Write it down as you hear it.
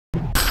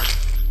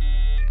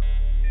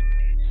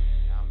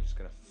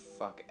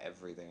fuck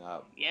everything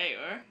up. Yeah, you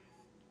are.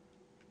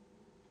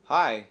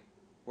 Hi,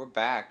 we're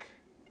back.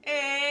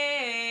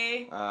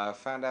 Hey.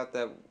 Found out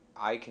that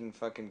I can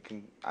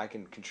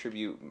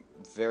contribute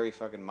very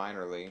fucking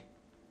minorly.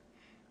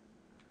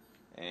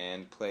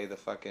 And play the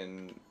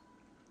fucking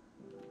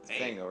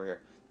thing over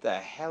here. The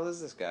hell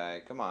is this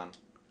guy? Come on.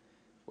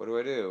 What do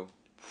I do?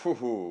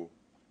 Woohoo.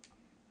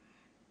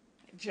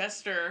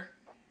 Jester.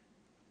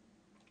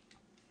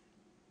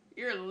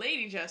 You're a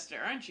lady jester,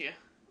 aren't you?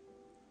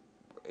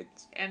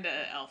 It's And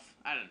a elf.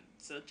 I don't.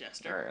 It's a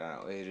jester. alright.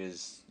 I know it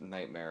is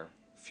nightmare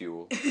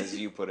fuel, as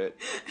you put it.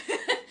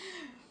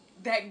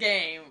 That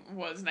game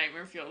was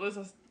nightmare fuel. This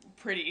is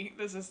pretty.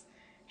 This is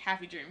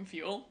happy dream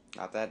fuel.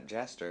 Not that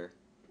Jester.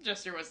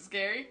 Jester wasn't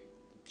scary.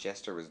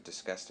 Jester was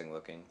disgusting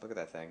looking. Look at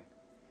that thing.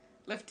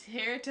 Left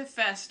here to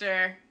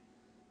fester.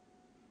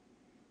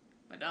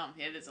 Madame,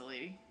 it is a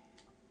lady.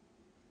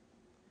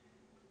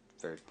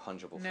 Very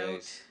punchable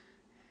Note. face.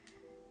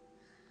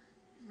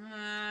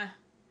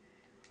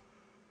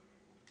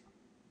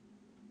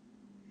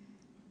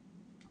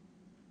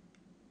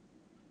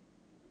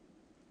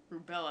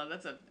 Rubella,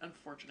 that's an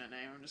unfortunate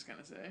name, I'm just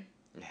gonna say.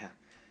 Yeah.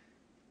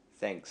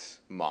 Thanks,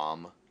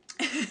 Mom.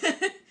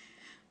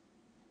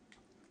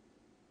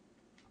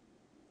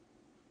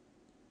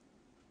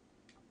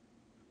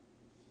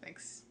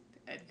 Thanks,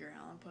 Edgar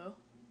Allan Poe.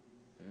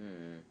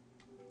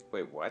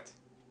 Wait, what?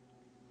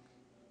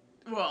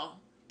 Well,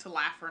 to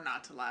laugh or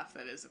not to laugh,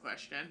 that is the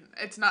question.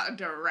 It's not a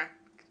direct...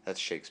 That's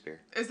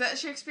Shakespeare. Is that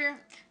Shakespeare?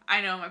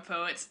 I know my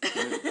poets.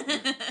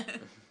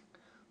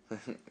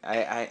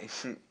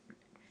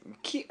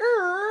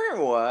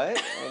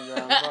 What?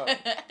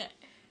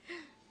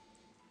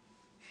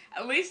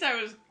 At least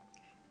I was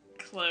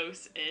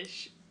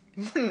close-ish.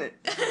 I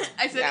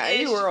said yeah, ish.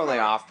 you were only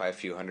off by a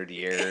few hundred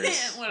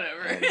years.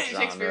 Whatever.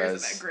 Shakespeare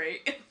isn't that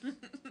great.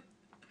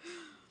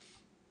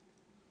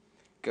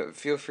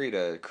 Feel free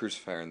to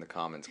crucify her in the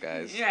comments,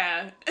 guys.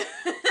 Yeah.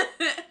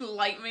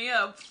 Light me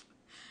up.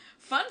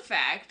 Fun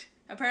fact,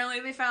 apparently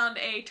they found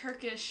a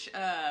Turkish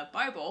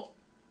Bible,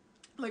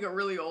 like a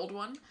really old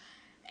one,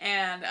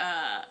 and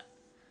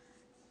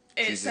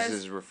it Jesus says...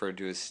 is referred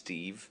to as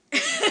Steve.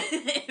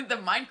 The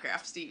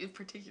Minecraft Steve,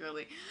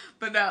 particularly.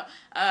 But no,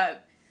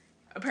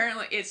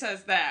 apparently it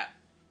says that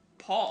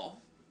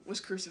Paul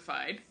was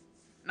crucified,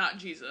 not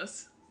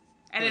Jesus.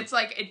 And it's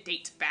like, it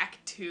dates back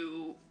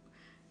to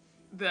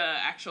the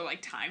actual,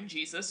 like, time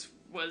Jesus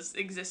was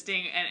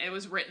existing, and it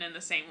was written in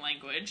the same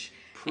language.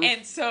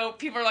 And so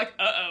people are like,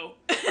 uh-oh.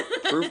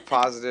 Proof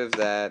positive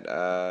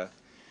that,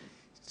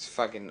 it's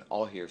fucking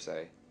all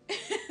hearsay.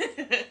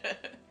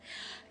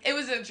 It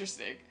was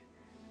interesting.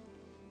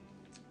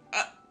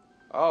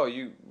 Oh,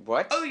 you...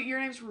 What? Oh, your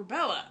name's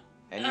Rubella.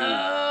 And you...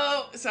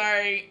 Oh,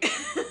 sorry.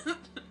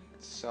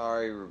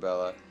 Sorry,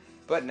 Rubella.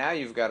 But now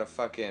you've got a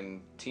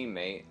fucking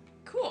teammate.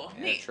 Cool.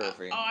 And Neat. a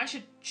trophy. Oh, I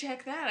should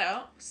check that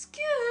out.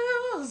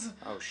 Skills.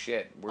 Oh,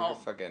 shit. We're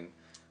fucking...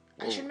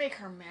 I should make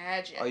her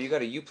magic. Oh, you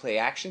got a Uplay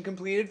action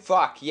completed?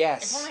 Fuck,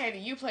 yes. If only I had a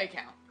Uplay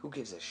account. Who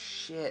gives a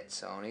shit,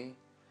 Sony?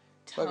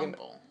 Tumble. Fucking...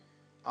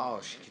 Oh,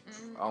 shit.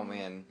 Oh,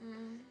 man.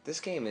 This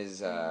game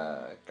is,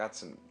 got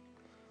some...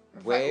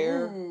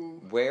 Where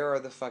are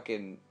the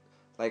fucking...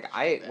 Like,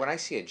 when I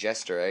see a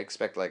jester, I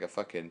expect, like, a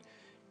fucking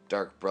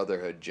Dark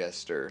Brotherhood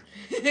jester.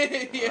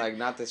 Yeah. Like,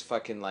 not this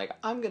fucking, like,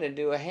 I'm gonna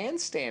do a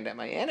handstand at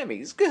my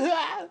enemies.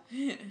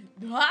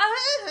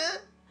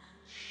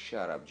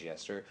 Shut up,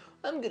 jester.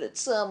 I'm gonna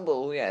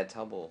tumble. Yeah,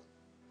 tumble.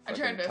 I'm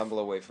trying to tumble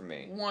away from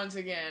me. Once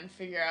again,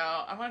 figure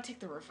out... I want to take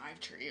the revive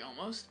tree,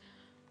 almost.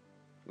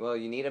 Well,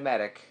 you need a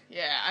medic.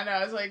 Yeah, I know.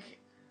 I was like...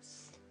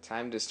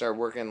 Time to start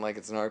working like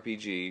it's an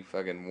RPG.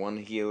 Fucking one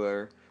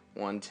healer,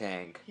 one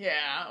tank.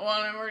 Yeah,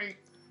 well, I'm already...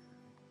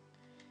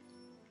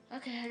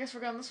 Okay, I guess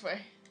we're going this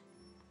way.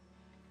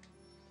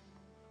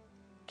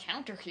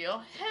 Counter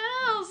heal?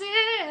 Hells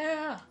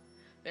yeah!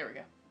 There we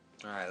go.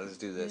 Alright, let's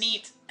do this.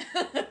 Neat.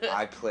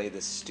 I play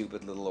this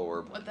stupid little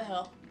orb. What the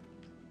hell?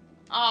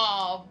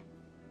 Oh,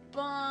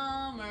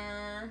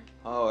 bummer.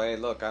 Oh, hey,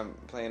 look, I'm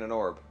playing an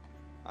orb.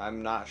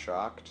 I'm not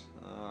shocked.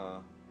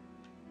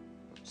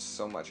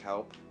 So much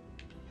help.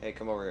 Hey,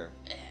 come over here.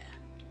 Yeah.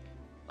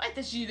 Light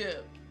the shit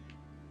up.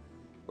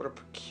 What a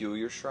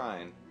peculiar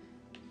shrine.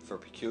 For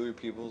peculiar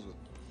peoples with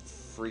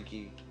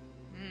freaky...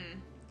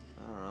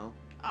 I don't know.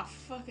 Oh,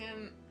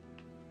 fucking...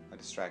 I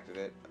distracted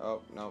it.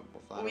 Oh, no,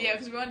 we'll fly. Oh, yeah,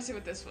 because we wanted to see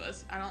what this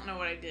was. I don't know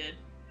what I did.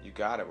 You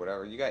got it,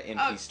 whatever. You got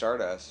MP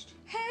Stardust.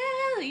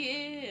 Hell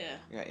yeah!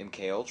 You got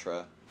MK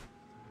Ultra.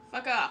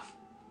 Fuck off.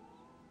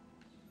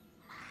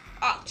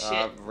 Oh,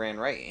 shit. Ran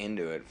right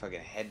into it.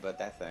 Fucking headbutt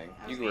that thing.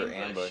 You were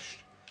ambushed.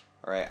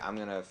 Alright, I'm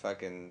gonna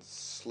fucking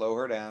slow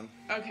her down.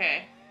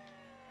 Okay.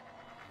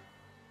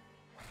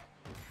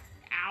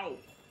 Ow.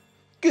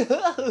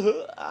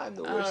 I'm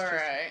the worst.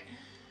 Alright.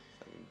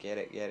 Get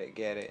it, get it,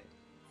 get it.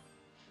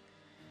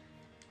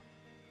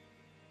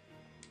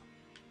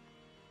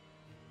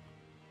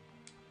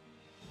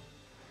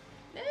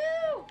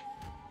 No!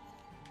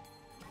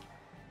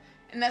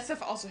 And that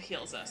stuff also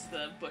heals us,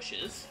 the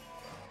bushes.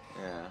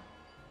 Yeah.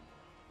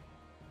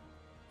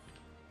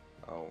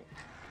 Oh.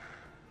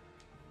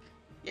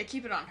 Yeah,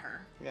 keep it on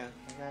her. Yeah,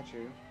 I got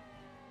you.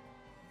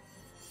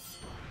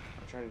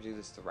 I'm trying to do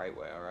this the right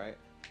way, alright?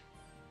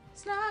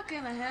 It's not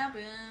gonna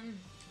happen.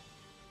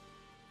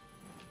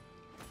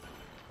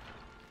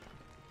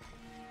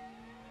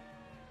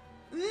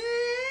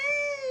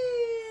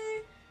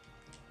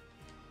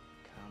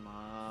 Come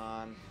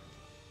on.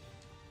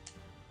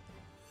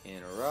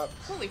 Interrupt.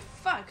 Holy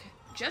fuck.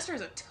 Jester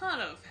has a ton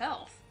of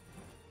health.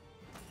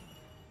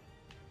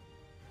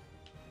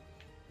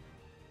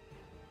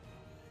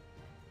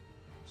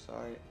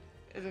 Sorry.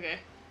 It's okay.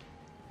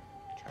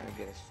 Trying to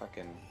get his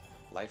fucking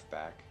life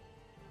back.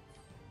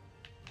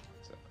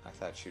 So I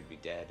thought she'd be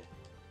dead.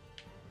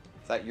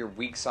 I thought your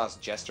weak sauce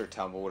Jester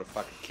tumble would have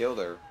fucking killed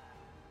her.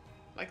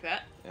 Like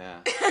that? Yeah.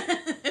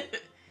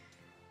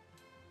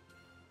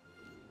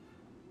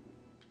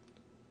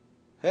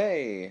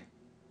 Hey!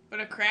 What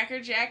a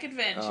crackerjack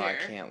adventure. Oh, I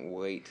can't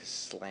wait to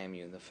slam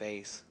you in the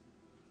face.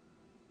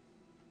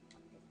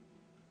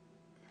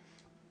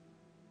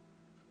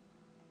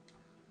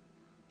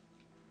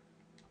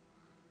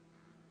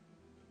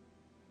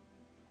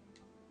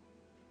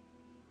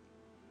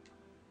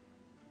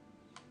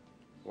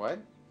 What?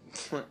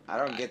 I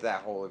don't get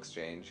that whole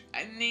exchange.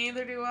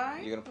 Neither do I.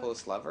 You gonna pull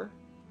this lever?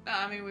 No,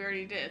 I mean, we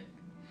already did.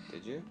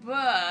 Did you? But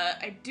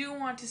I do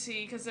want to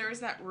see, because there was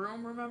that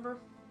room, remember?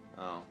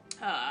 Oh.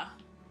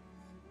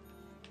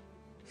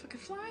 Fucking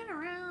flying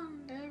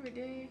around every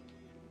day.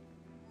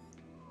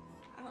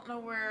 I don't know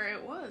where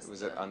it was.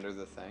 Was it under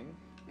the thing?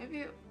 Maybe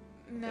it...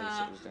 I No. thought you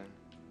said it was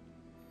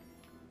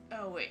down.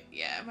 Oh, wait.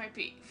 Yeah, it might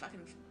be.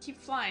 Fucking keep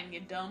flying,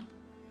 you dumb.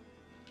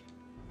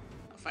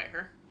 I'll fight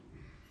her.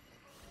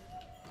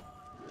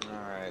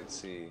 Alright, let's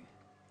see.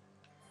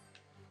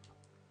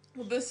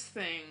 Well, this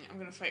thing, I'm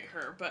gonna fight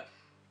her, but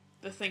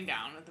the thing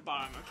down at the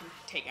bottom I can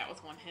take out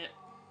with one hit.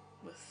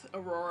 With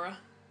Aurora.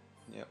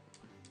 Yep.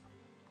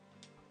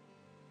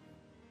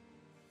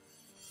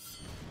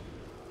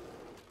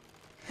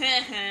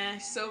 Heh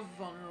so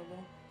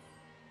vulnerable.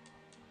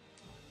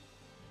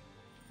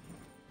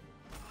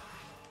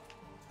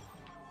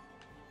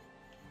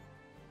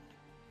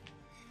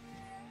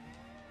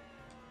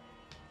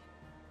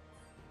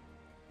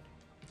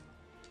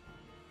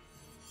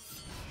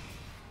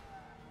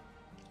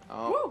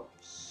 Oh, Woo!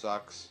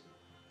 sucks.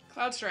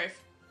 Cloud Strife.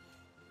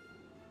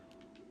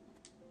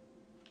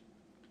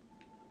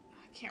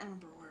 I can't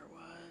remember where it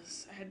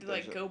was. I had to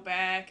like go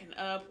back and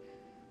up.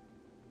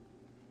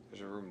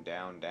 There's a room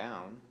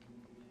down.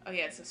 Oh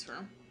yeah, it's this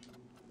room.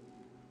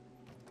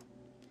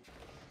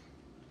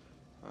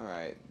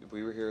 Alright,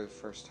 we were here the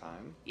first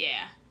time.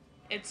 Yeah,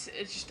 it's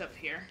just up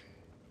here.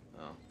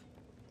 Oh.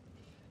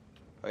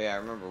 Oh yeah, I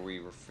remember we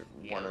were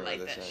wondering light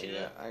where this that is. shit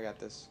Yeah, up. I got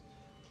this.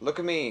 Look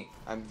at me,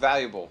 I'm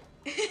valuable.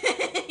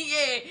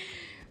 Yay!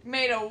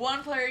 Made a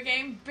 1-player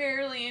game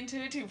barely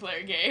into a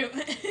 2-player game.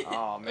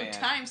 Oh man.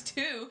 Times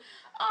 2.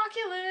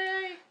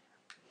 Oculi!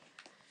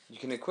 You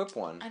can equip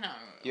one. I know.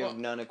 You have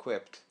none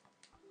equipped.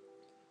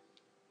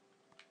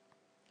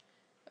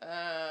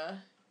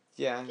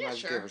 Yeah, let's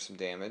sure. give her some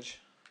damage.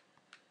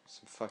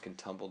 Some fucking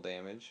tumble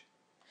damage.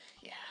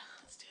 Yeah,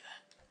 let's do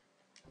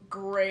that.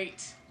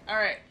 Great.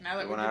 Alright, now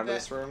that You we want did out of that...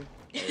 this room?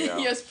 There you go.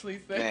 Yes,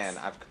 please, thanks. Man,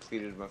 I've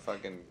completed my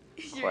fucking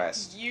Your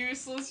quest.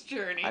 useless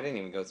journey. I didn't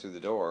even go through the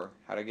door.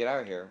 How'd I get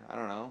out here? I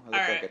don't know. I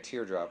look like a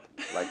teardrop.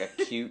 Like a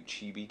cute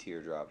chibi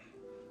teardrop.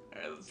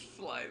 Alright, let's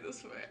fly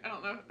this way. I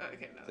don't know.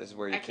 Okay, no. This is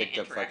where you picked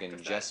up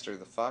fucking Jester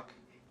the fuck?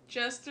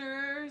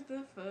 Jester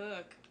the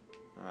fuck.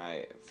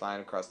 Alright,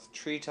 flying across the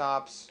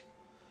treetops.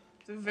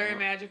 It's very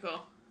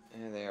magical.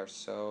 And they are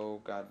so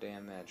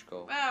goddamn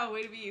magical. Wow,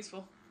 way to be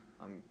useful.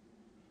 I'm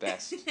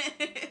best.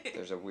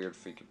 There's a weird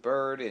freaky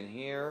bird in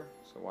here,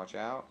 so watch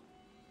out.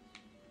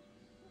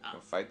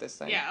 Wanna fight this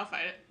thing? Yeah, I'll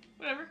fight it.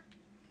 Whatever.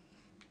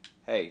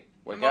 Hey,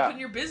 wake I'm up. open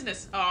your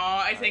business. Oh,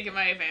 I think it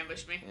might have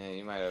ambushed me. Yeah,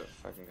 you might have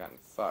fucking gotten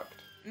fucked.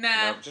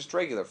 Nah. No, just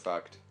regular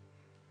fucked.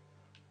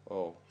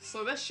 Oh.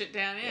 Slow that shit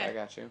down, Yeah, I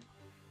got you.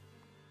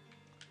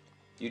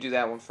 You do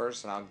that one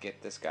first, and I'll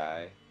get this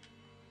guy.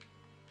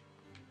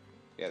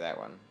 Yeah, that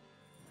one.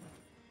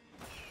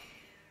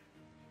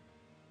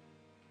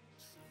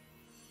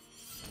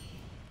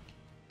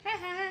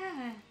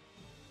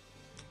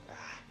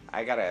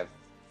 I gotta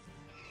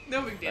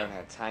No big deal. learn how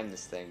to time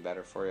this thing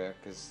better for you,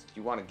 because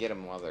you want to get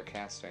them while they're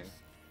casting.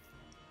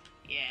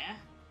 Yeah.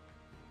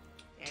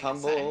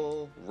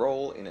 Tumble,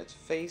 roll in its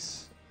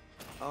face.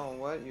 Oh,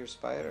 what? Your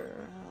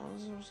spider. Oh,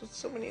 there's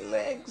so many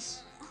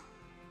legs.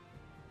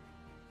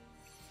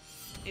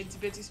 It's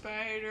Bitsy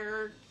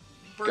Spider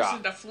bursts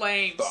into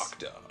flames.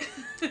 Fucked up.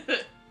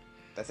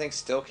 That thing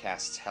still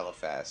casts hella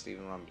fast,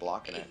 even when I'm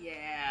blocking it.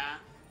 Yeah.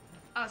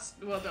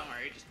 Well, don't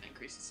worry. Just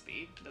increase the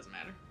speed. Doesn't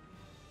matter.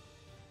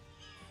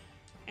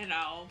 And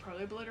I'll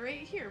probably obliterate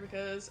here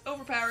because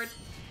overpowered.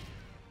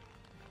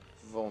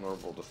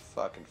 Vulnerable to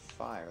fucking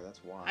fire,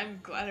 that's why. I'm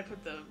glad I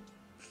put the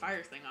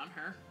fire thing on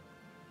her.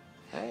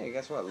 Hey,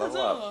 guess what?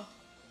 Level up.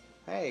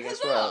 Hey,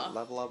 guess what?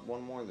 Level up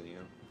one more than you.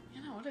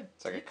 You know what a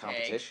It's like a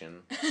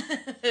competition.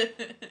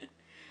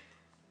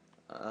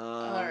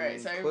 Alright.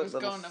 Alright, so I was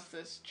going up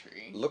this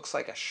tree. Looks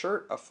like a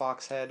shirt, a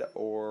fox head,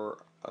 or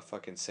a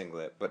fucking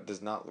singlet, but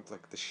does not look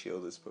like the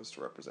shield is supposed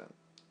to represent.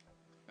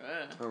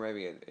 Or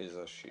maybe it is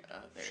a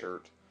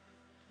shirt.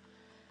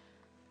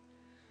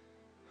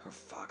 Or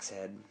fox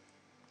head.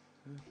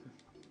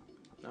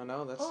 Oh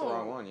no, that's the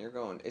wrong one. You're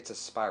going. It's a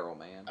spiral,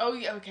 man. Oh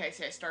yeah. Okay.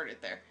 See, I started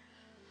there.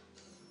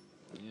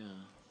 Yeah.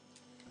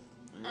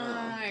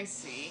 I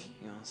see.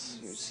 Yes,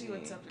 Let's see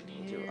what's up in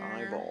here. Your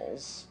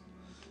eyeballs.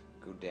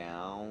 Go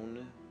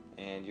down,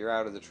 and you're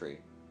out of the tree.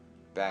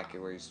 Back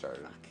at where you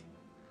started. Fuck.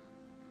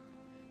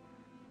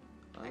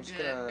 I'm just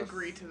gonna gonna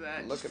agree to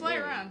that. Look just at fly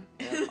me. around.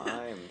 Yep,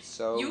 I am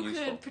so You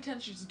useful. could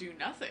potentially just do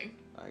nothing.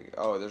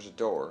 Oh, there's a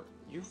door.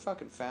 You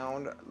fucking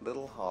found a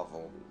little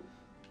hovel.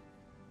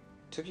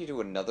 Took you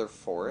to another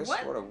forest?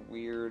 What a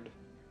weird...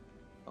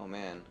 Oh,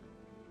 man.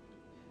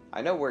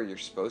 I know where you're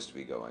supposed to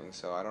be going,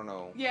 so I don't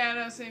know. Yeah,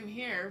 no, same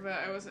here, but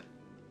I wasn't...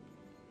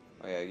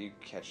 Oh, yeah, you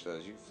catch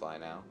those. You can fly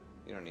now.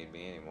 You don't need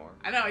me anymore.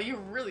 I know, you're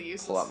really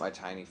useless. Pull out my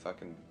tiny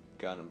fucking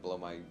gun and blow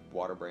my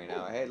water brain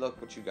out. Hey, look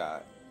what you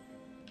got.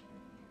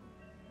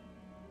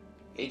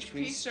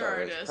 HP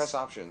Stardust. Press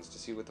options to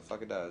see what the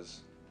fuck it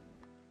does.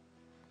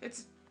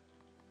 It's...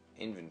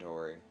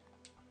 Inventory.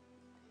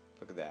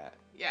 Look at that.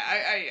 Yeah,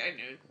 I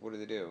knew. What do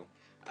they do?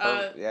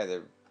 Yeah,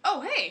 they're...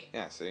 Oh, hey!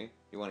 Yeah, see?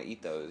 You want to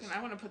eat those. And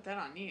I want to put that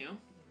on you.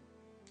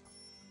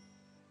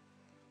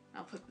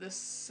 I'll put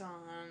this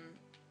on...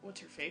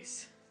 What's her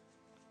face?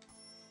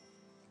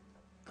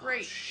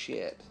 Great. Oh,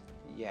 shit.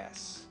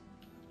 Yes.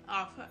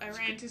 Oh, I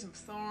ran into some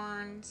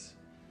thorns.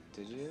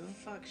 Did you?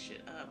 Fuck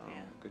shit up,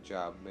 yeah. Good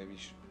job. Maybe you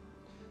should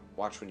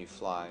watch when you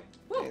fly.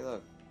 Woo. Hey,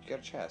 look. You got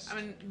a chest.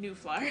 I'm a new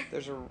flyer.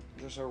 There's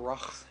a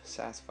rock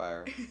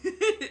sapphire.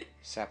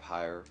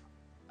 Sapphire.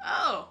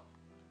 Oh.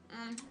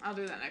 I'll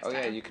do that next time. Oh,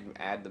 yeah, you can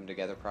add them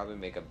together, probably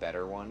make a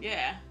better one.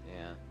 Yeah.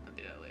 Yeah. I'll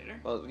do that later.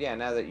 Well, yeah,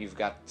 now that you've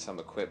got some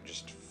equipped,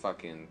 just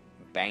fucking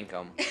bank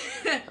them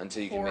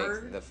until you can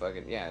make the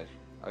fucking... Yeah.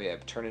 Oh, yeah,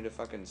 turn into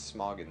fucking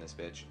smog in this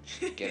bitch.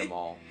 Get them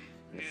all.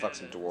 And fuck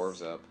some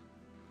dwarves up.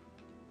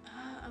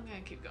 I'm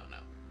gonna keep going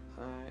up.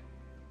 Alright.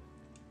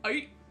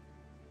 Aight.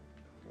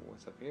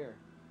 What's up here?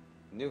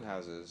 New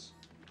houses.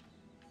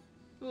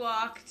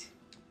 Locked.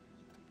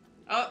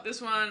 Oh,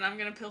 this one, I'm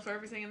gonna pilfer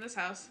everything in this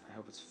house. I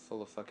hope it's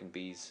full of fucking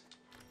bees.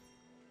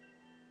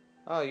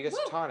 Oh, you got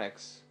some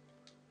tonics.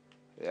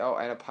 Oh,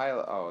 and a pile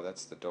of... Oh,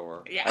 that's the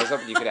door. Yeah. I was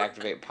hoping you could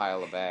activate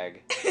pile of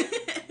bag.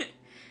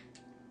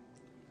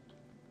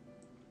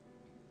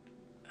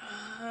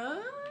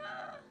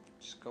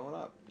 Just going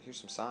up. Here's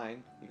some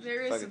sign.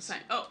 There is some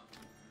sign. Oh,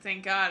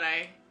 thank God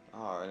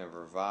Oh, and a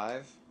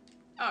revive.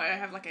 Oh, I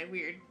have like a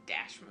weird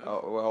dash move.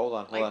 Oh, well, hold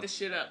on. Light this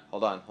shit up.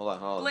 Hold on.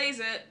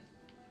 Blaze it.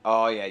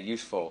 Oh, yeah,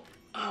 useful.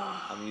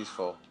 Oh. I'm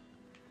useful.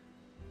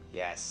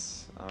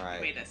 Yes. Alright.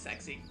 You made that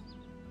sexy.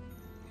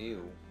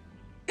 Ew.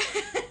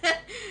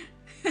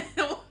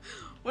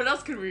 What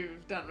else could we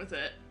have done with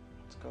it?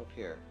 Let's go up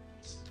here.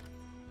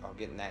 I'll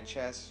get in that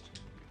chest.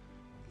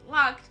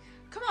 Locked.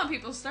 Come on,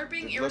 people. Start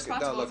being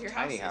irresponsible with your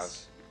tiny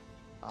houses.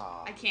 House.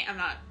 Oh. I can't. I'm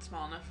not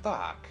small enough.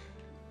 Fuck.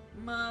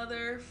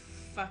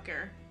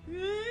 Motherfucker. Yeah,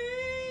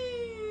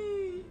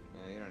 you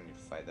don't need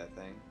to fight that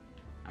thing.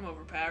 I'm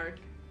overpowered.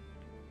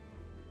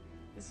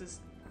 This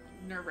is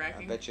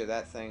nerve-wracking. I bet you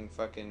that thing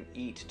fucking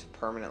eat to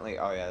permanently...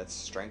 Oh, yeah, that's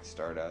strength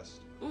stardust.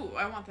 Ooh,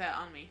 I want that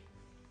on me.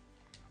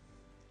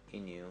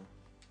 In you.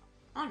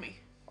 On me.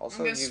 Also,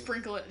 I'm gonna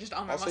sprinkle it just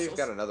on my muscles. Also, you've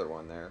got another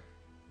one there.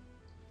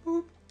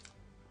 Boop.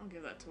 I'll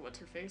give that to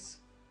what's-her-face.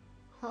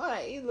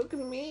 Hi, look at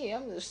me.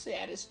 I'm the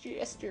saddest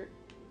jester.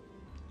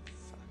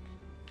 Fuck.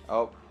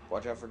 Oh,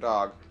 watch out for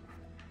dog.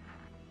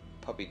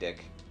 Puppy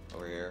dick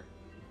over here.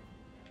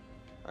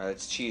 Alright,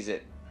 let's cheese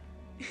it.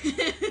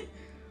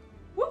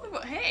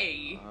 Whoop,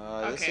 hey!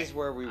 Okay. This is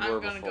where we were before.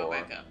 I'm gonna go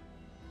back up.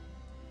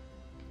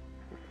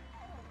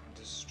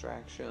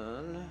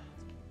 Distraction.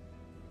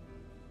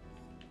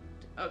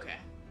 Okay.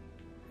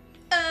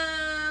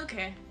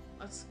 Okay.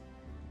 Let's...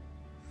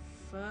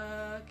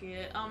 Fuck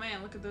it. Oh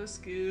man, look at those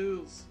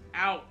skills.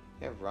 Ow.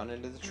 Yeah, run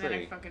into the tree. And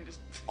then I fucking just...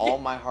 All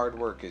my hard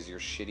work is your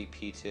shitty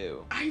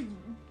P2. I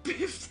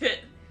biffed it.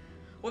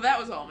 Well, that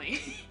was all me.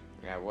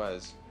 Yeah, it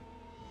was.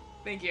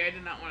 Thank you, I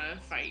did not want to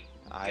fight.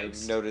 I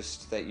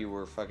noticed that you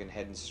were fucking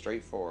heading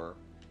straight for her.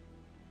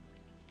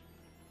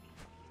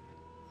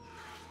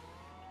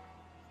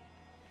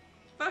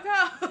 Fuck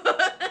off!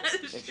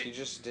 If you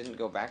just didn't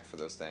go back for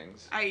those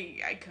things.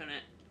 I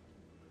couldn't.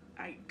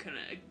 I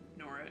couldn't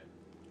ignore it.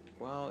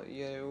 Well,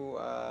 you,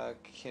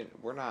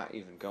 we're not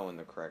even going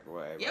the correct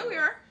way. Yeah, we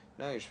are.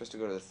 No, you're supposed to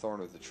go to the Thorn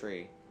of the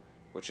Tree,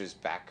 which is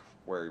back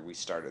where we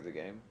started the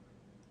game.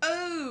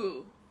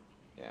 Oh!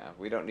 Yeah,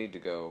 we don't need to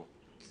go...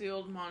 To the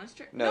old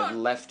monastery? No,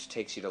 left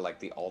takes you to, like,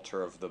 the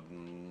altar of the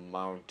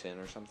mountain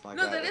or something like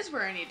that. No, that is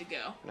where I need to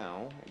go.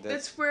 No.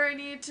 That's where I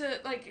need to,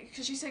 like,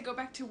 because she said go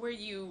back to where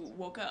you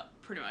woke up,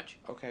 pretty much.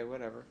 Okay,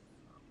 whatever.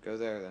 Go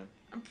there, then.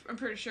 I'm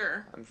pretty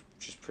sure. I'm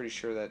just pretty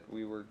sure that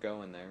we were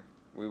going there.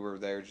 We were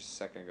there just a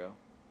second ago.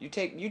 You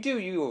do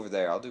you over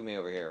there. I'll do me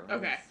over here.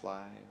 Okay.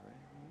 Fly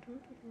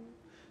around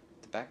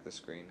the back the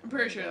screen. I'm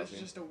pretty sure this is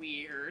just a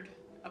weird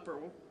upper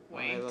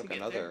way look, to get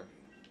another. there.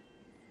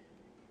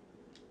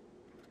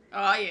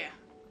 Oh, yeah.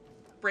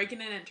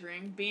 Breaking and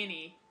entering.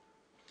 B&E.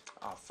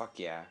 Oh, fuck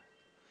yeah.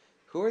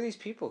 Who are these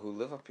people who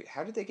live up here?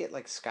 How did they get,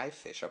 like,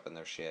 skyfish up in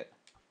their shit?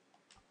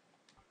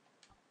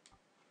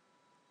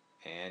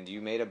 And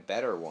you made a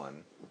better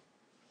one.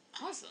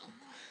 Awesome.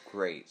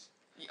 Great.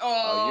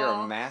 Oh, you're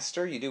a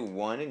master? You do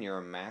one and you're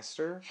a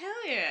master?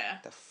 Hell yeah.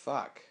 The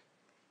fuck?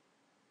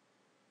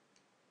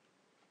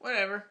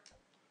 Whatever.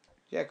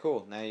 Yeah,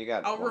 cool. Now you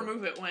got I'll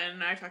remove it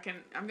when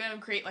I'm gonna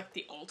create, like,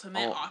 the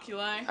ultimate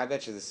oculi. I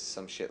bet you this is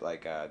some shit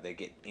like, they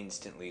get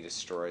instantly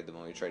destroyed the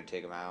moment you try to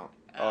take them out.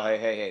 Oh,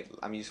 hey.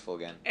 I'm useful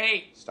again.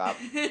 Hey. Stop.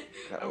 Can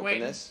I open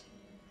this?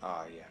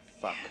 Oh, yeah.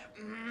 Fuck.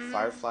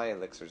 Firefly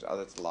elixirs. Oh,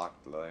 that's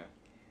locked there.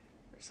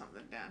 There's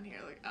something down here.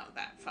 Like, oh,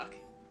 that. Fuck.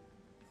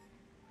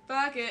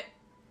 Fuck it.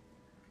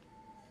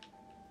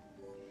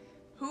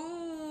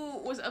 Who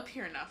was up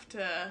here enough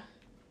to...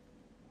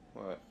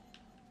 What?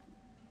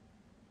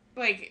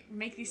 Like,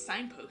 make these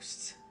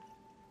signposts?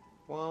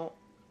 Well,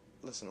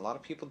 listen, a lot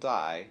of people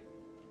die.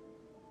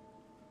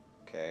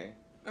 Okay.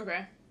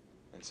 Okay.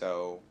 And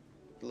so,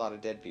 a lot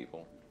of dead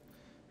people.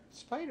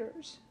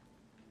 Spiders.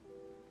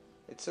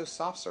 It's so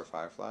soft, Sir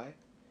Firefly.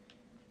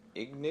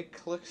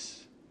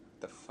 Igniclix?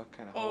 The fuck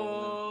kind of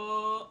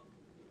hole?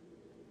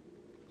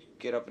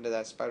 Get up into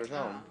that spider's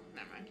home.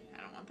 Never mind.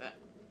 I don't want that.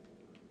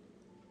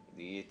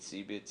 The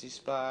itsy bitsy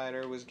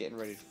spider was getting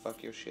ready to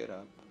fuck your shit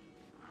up.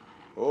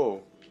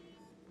 Oh.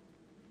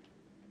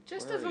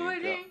 Just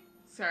avoiding.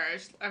 Sorry,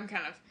 I'm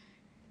kind of.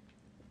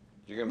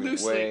 You're gonna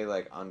be way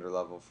like under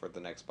level for the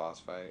next boss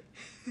fight.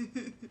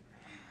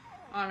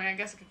 I mean, I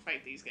guess I can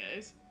fight these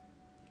guys.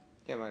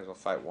 Yeah, might as well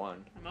fight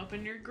one. I'm up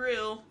in your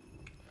grill.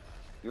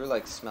 You were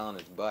like smelling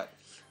his butt.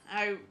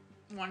 I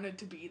wanted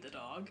to be the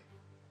dog.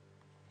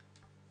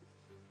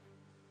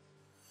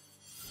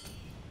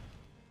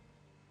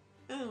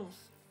 Oh.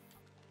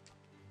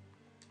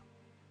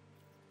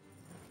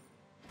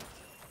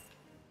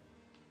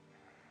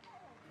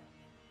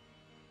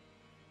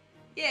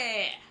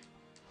 Yeah.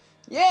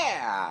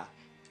 Yeah.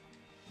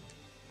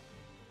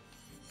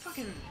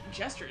 Fucking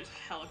Jester is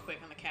hella quick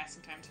on the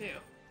casting time too.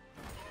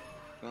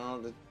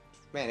 Well,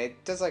 man,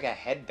 it does like a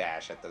head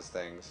bash at those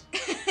things.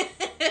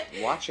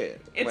 Watch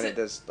it when it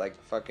does like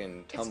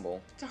fucking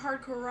tumble. It's a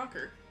hardcore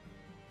rocker.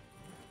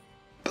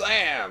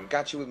 Blam!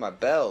 Got you with my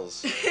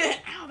bells.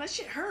 Ow, that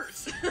shit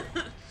hurts.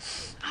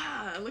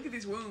 Look at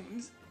these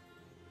wounds.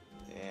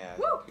 Yeah,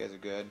 Woo! You guys are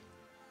good.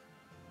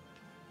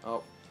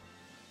 Oh.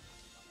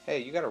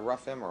 Hey, you got a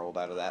rough emerald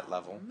out of that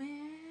level. Oh,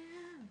 man.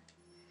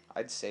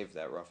 I'd save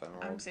that rough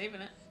emerald. I'm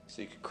saving it.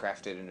 So you could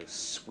craft it into a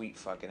sweet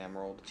fucking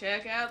emerald.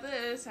 Check out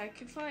this. I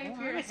can fly up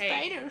here. I'm a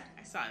spider.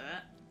 I saw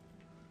that.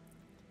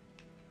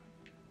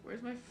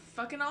 Where's my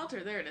fucking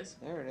altar? There it is.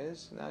 There it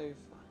is. Now you've...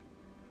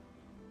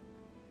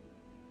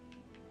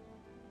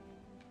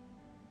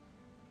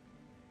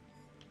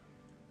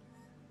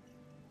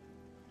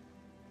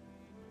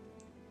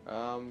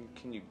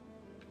 Can you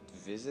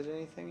visit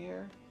anything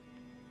here?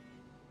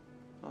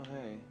 Oh,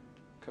 hey.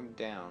 Come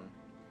down.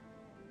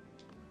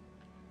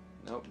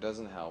 Nope,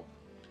 doesn't help.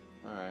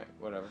 Alright,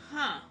 whatever.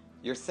 Huh.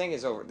 Your thing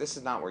is over. This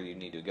is not where you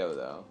need to go,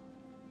 though.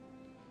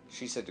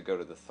 She said to go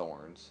to the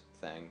thorns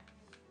thing.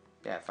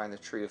 Yeah, find the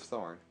tree of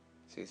thorn.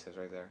 See, it says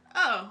right there.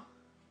 Oh.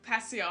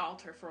 Past the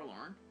altar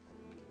forlorn.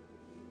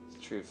 The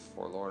tree of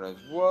forlorn.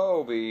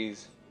 Whoa,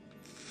 bees.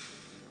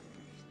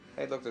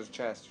 Hey, look, there's a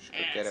chest. You should go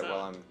get it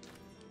while I'm...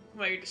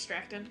 While you're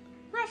distracted.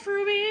 Rough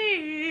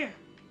Ruby!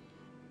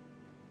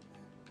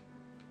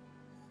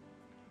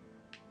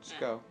 Just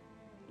go.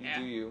 You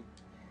do you.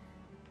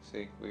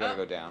 See, we gotta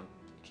go down.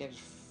 You can't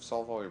just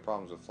solve all your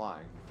problems with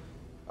flying.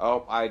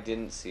 Oh, I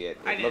didn't see it.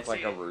 It looked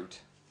like a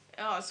root.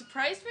 Oh, it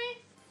surprised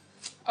me?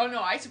 Oh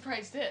no, I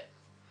surprised it.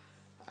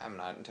 I'm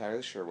not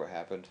entirely sure what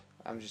happened.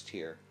 I'm just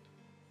here.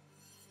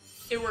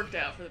 It worked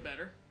out for the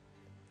better.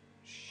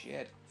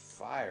 Shit,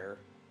 fire.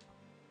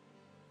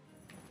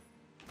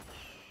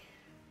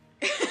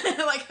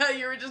 Like how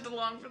you were just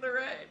along for the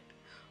ride.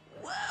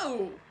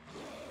 Whoa!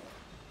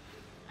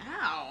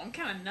 Ow, I'm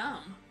kind of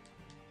numb.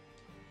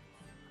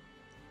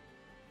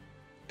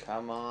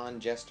 Come on,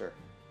 Jester.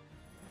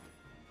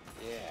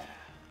 Yeah.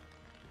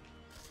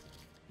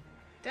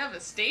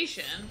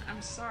 Devastation?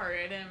 I'm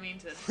sorry, I didn't mean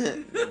to...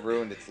 It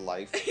ruined its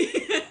life.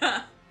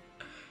 Yeah.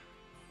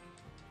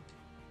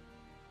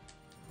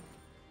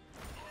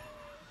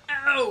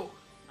 Ow!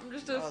 I'm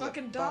just a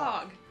fucking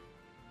dog.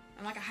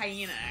 I'm like a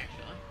hyena,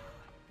 actually.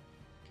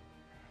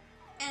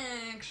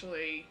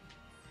 Actually,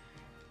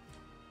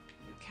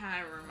 you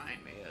kind of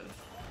remind me of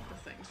the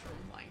things from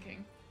Lion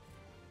King.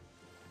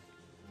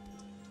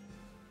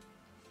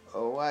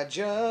 Oh, I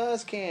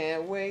just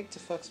can't wait to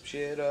fuck some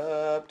shit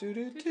up. Do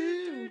do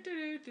do.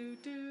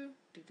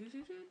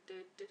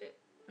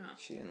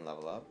 She didn't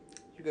level up.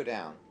 You go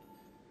down.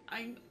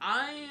 I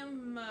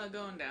am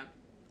going down.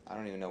 I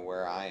don't even know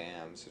where I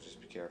am, so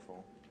just be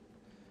careful.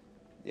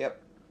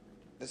 Yep.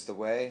 This is the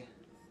way.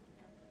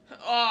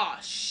 Oh,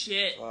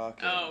 shit.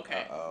 Fucking oh,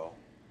 okay. Uh-oh.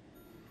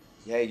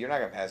 Yeah, you're not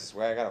gonna pass this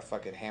way. I got a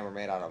fucking hammer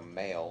made out of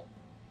mail.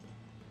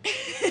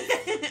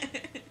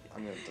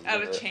 I'm gonna deliver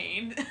Out of it.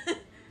 chain.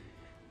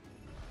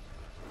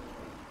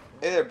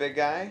 Hey there, big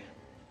guy.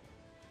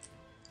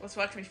 Let's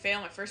watch me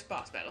fail my first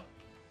boss battle.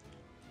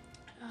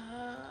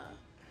 Okay.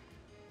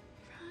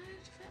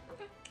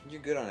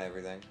 You're good on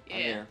everything. Yeah.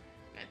 I'm here.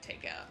 I'm gonna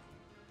take out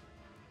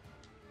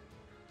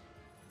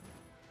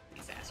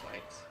these ass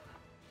wipes.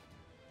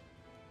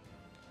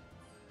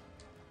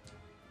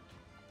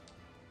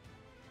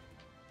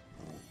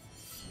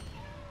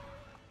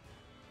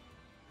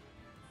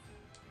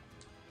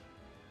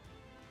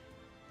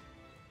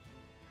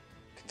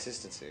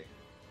 Consistency.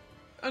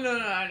 Oh, no.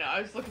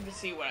 I was looking to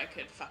see what I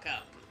could fuck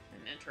up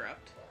and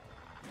interrupt.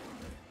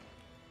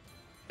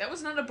 That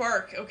was not a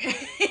bark,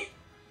 okay?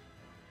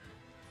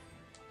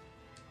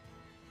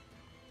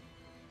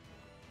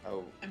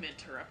 Oh. I'm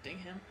interrupting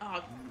him.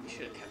 Oh, you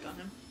should have kept on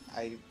him.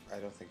 I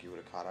don't think you would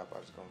have caught up. I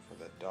was going for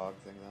the dog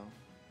thing,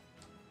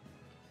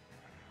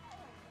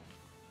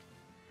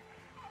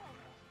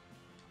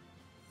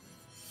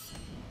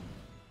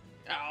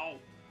 though. Oh.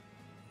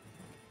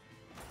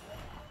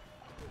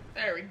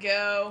 There we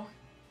go.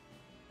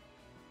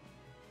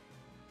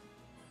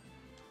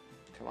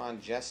 Come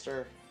on,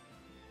 Jester.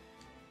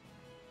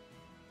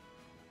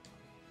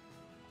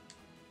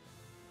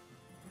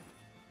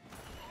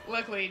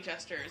 Luckily,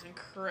 Jester is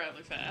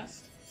incredibly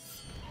fast.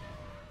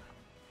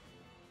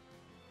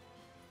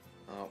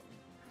 Oh,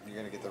 you're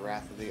gonna get the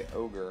wrath of the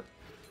ogre.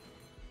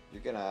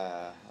 You're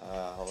gonna,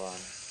 hold on.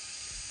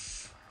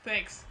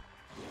 Thanks.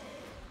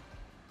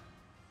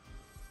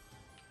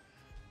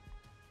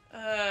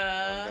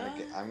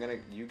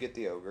 You get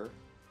the ogre.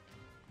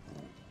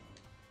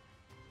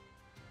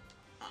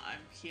 I'm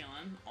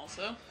healing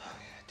also. Oh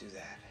yeah, do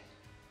that.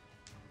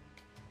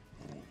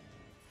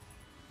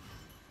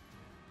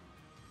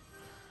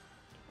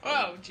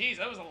 Oh, jeez,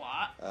 that was a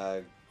lot.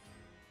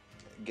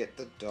 Get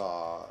the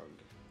dog.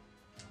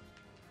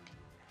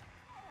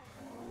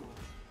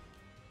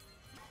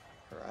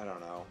 Or I don't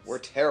know. We're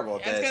terrible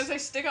at I was this. gonna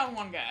say stick on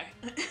one guy.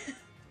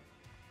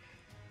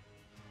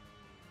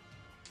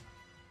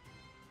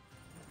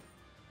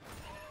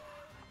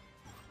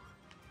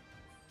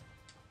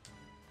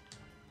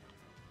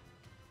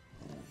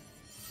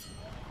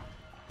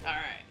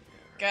 Alright.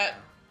 Got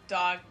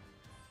dog.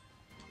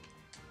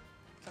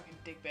 Fucking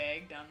dig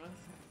bag done with.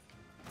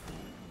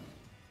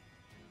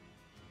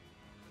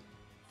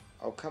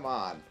 Oh, come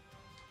on.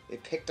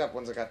 It picked up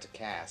once I got to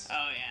cast.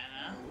 Oh,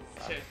 yeah,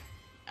 no. Should.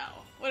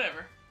 Oh,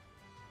 whatever.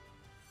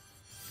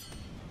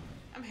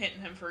 I'm hitting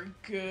him for a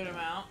good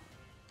amount.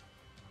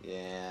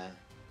 Yeah.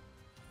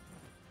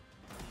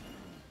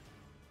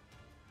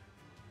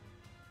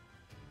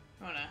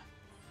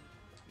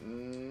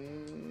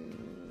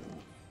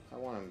 I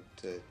want him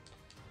to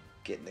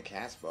get in the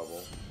cast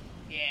bubble.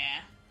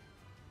 Yeah.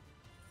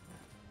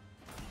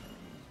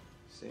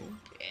 See?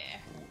 Yeah.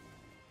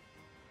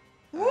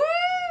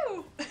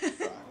 Woo!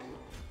 Fuck.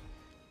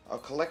 I'll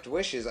collect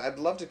wishes. I'd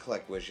love to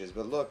collect wishes,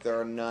 but look, there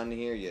are none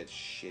here yet,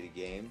 shitty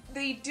game.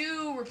 They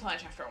do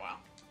replenish after a while.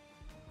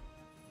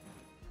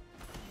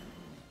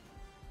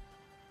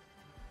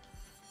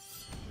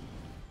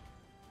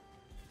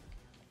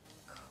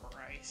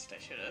 Christ, I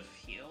should have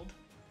healed.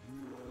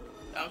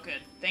 Oh,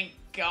 good. Thank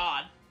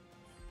God.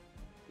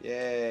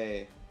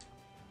 Yay.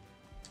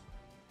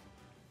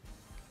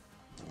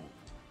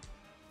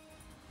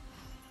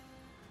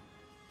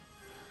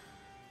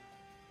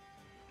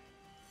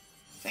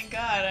 Thank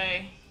God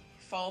I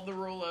followed the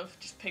rule of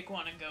just pick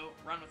one and go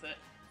run with it.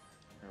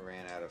 I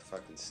ran out of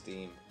fucking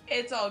steam.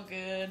 It's all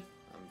good.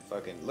 I'm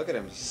fucking... Look at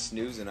him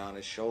snoozing on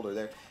his shoulder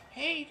there.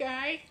 Hey,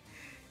 guy.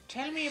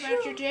 Tell me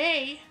about your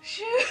day.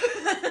 Shoot.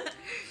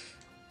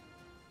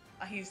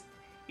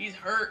 He's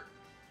hurt.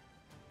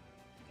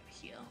 I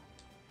gotta heal.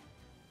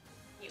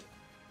 You.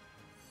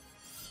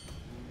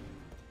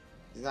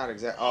 He's not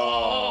exact...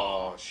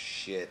 Oh,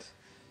 shit.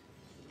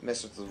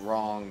 Messed with the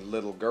wrong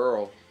little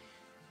girl.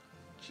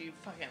 She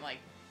fucking, like,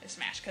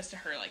 smash cuts to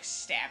her, like,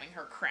 stabbing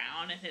her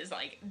crown in his,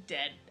 like,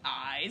 dead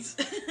eyes.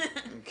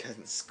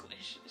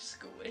 Squish.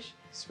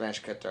 Smash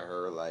cut to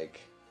her, like,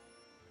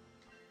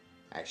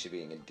 actually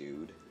being a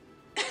dude.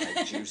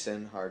 Like,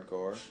 juicing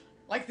hardcore.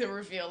 Like the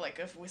reveal, like,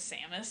 with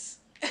Samus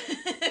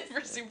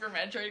for Super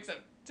Metroid,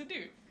 except it's a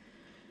dude.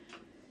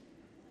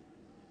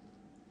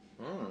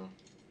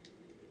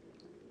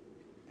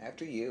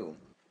 After you.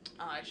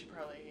 Oh, I should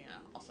probably,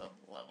 also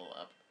level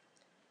up.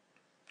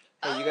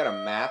 Hey, you got a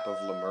map of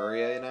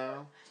Lemuria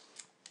now?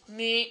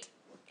 Neat.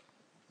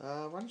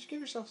 Why don't you give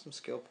yourself some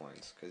skill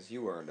points? Because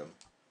you earned them.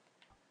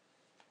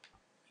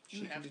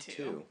 You have two.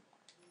 2.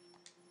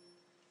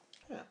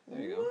 Yeah,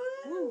 there you go.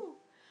 Woo!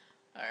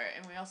 Alright,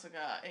 and we also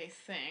got a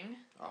thing.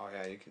 Oh,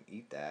 yeah, you can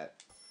eat that.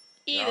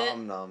 Eat it.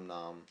 Nom,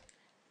 nom.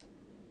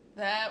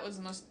 That was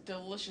the most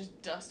delicious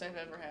dust I've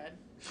ever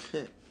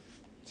had.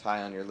 It's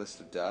high on your list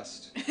of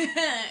dust.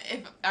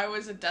 If I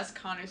was a dust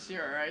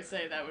connoisseur, I'd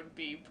say that would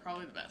be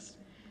probably the best.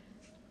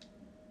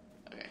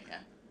 Okay, yeah.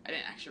 I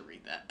didn't actually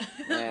read that.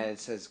 Yeah, it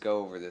says go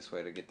over this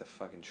way to get the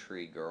fucking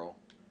tree, girl.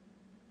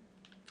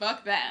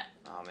 Fuck that.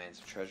 Oh man,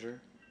 some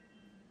treasure.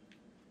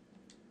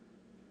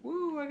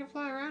 Woo, I can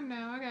fly around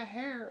now. I got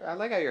hair. I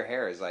like how your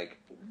hair is like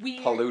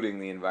Weird. polluting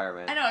the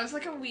environment. I know, it's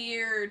like a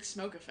weird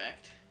smoke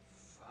effect.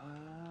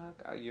 Fuck.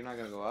 Oh, you're not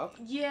gonna go up?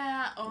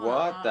 Yeah.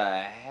 What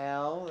the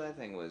hell? That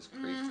thing was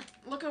creepy.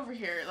 Look over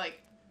here.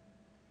 Like,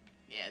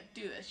 yeah,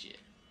 do that shit.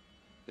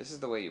 This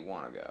is the way you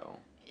want to go.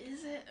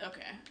 Is it?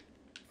 Okay.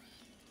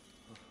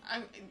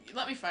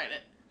 Let me fight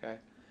it. Okay.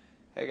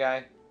 Hey,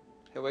 guy.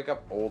 Hey, wake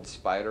up, old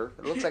spider.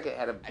 It looks like it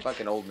had a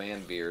fucking old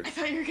man beard. I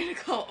thought you were gonna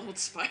call it Old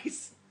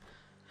Spice.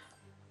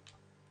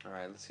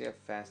 Alright, let's see how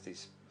fast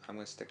he's... I'm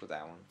gonna stick with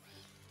that one.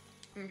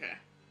 Okay.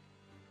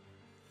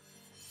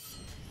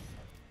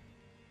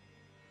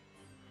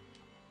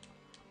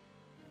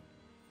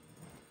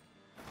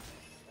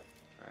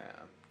 Alright,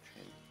 I'm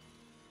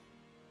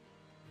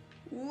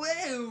trying...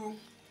 Whoa!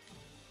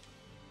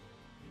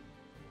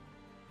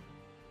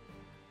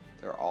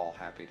 They're all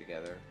happy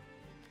together.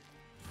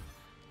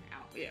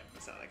 Ow, yeah,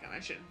 that's not that kind. I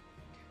should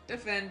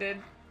defended.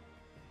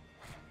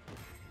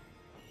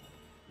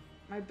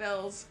 My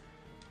bells.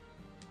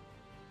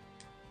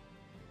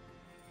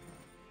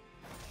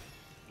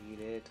 Eat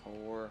it,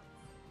 whore.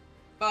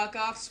 Fuck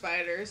off,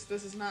 spiders.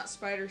 This is not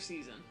spider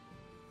season.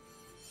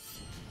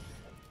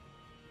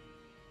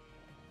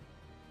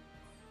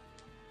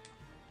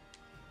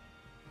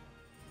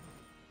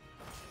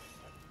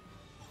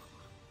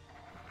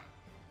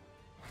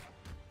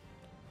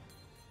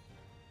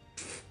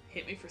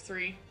 Hit me for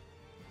 3.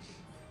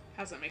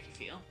 How's that make you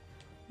feel?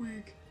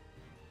 Weak.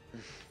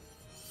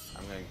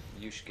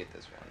 You should get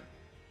this one.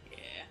 Yeah.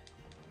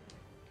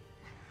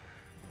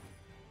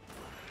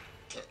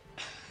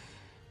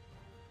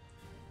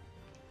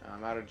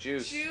 I'm out of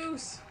juice.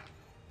 Juice!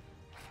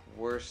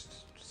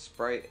 Worst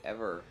Sprite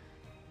ever.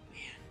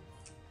 Man.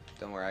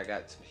 Don't worry, I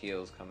got some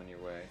heals coming your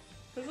way.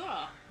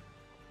 Huzzah!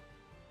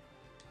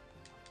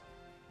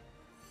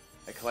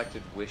 I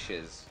collected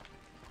wishes.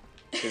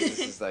 Because this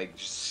is like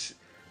just...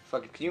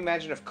 Fucking, can you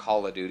imagine if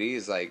Call of Duty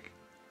is like...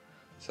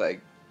 It's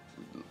like...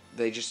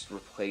 They just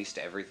replaced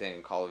everything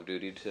in Call of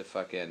Duty to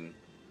fucking...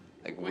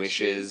 Like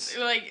wishes.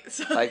 Like,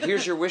 so like,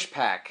 here's your wish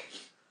pack.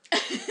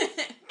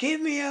 Give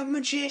me a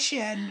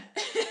magician.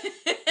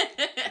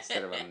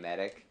 Instead of a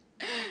medic.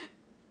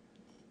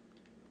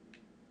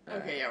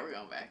 Okay, yeah, we're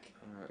going back.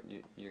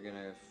 You're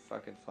gonna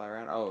fucking fly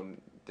around? Oh,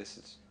 this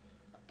is...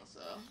 So...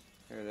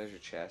 There's your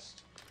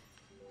chest.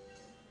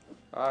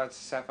 Oh, it's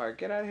a sapphire.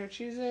 Get out of here,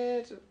 cheese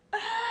it!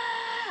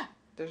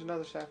 There's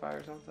another sapphire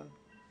or something.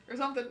 Or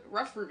something.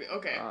 Rough ruby.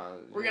 Okay.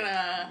 We're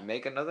yeah. gonna...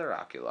 Make another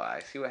oculi.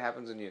 See what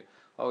happens when you...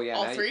 Oh, yeah.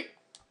 All 3?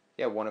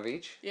 Yeah, one of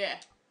each. Yeah.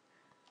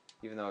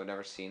 Even though I've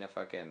never seen a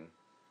fucking...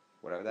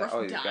 Whatever that... Rough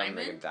oh, you've got to diamond?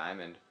 make a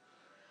diamond.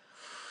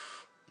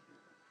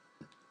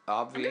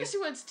 Obvious. I'm gonna see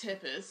what its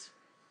tip is.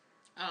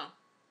 Oh.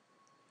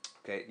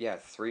 Okay, yeah,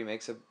 3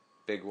 makes a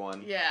big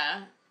one.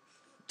 Yeah.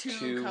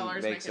 2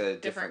 colors makes make a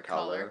different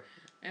color.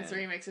 And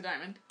 3 makes a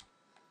diamond.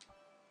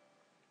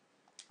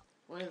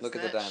 What does look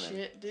that at the diamond.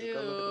 shit do? Just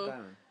go look at the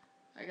diamond.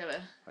 I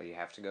gotta... Oh, you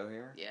have to go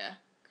here? Yeah.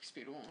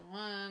 Speed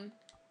 1.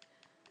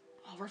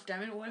 Oh, rough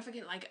diamond. What if I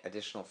get like...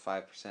 Additional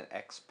 5%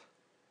 exp.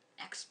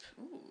 Exp.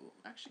 Ooh.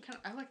 Actually, kind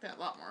of... I like that a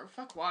lot more.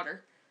 Fuck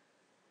water.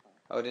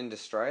 Oh, it didn't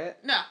destroy it?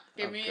 No.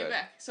 Gave me good. it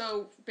back.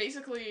 So,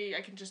 basically,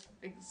 I can just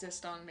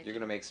exist on making... You're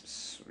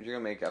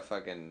gonna make a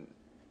fucking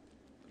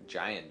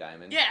giant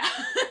diamond. Yeah.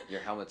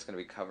 Your helmet's gonna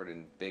be covered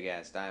in big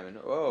ass diamond.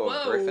 Whoa,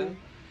 Whoa. Griffin.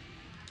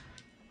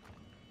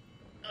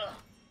 Ugh.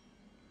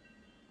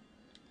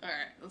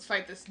 Alright, let's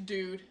fight this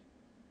dude.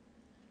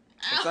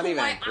 It's Ow, not even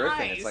my a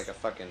griffin, eyes. it's like a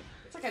fucking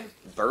It's like a...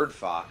 bird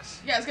fox.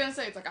 Yeah, I was gonna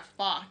say it's like a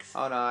fox.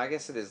 Oh no, I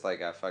guess it is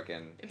like a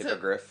fucking It's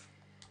hippogriff.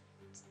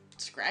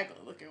 Scraggly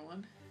looking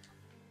one.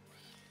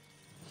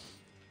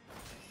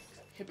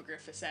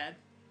 Hippogriff is sad.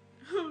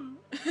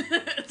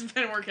 It's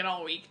been working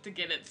all week to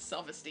get its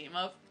self-esteem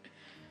up.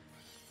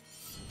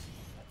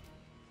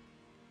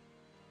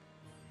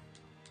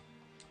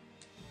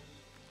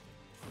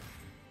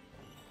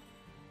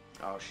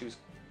 Oh, she was...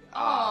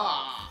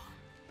 Ah.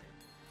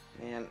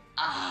 Man.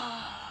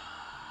 Ah.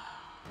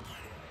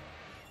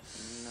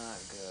 Not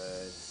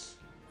good.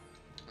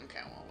 Okay,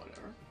 well,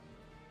 whatever.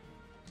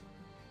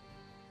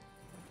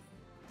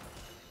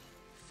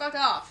 Fuck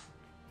off.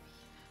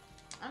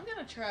 I'm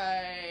gonna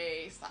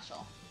try Slash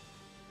All.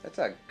 That's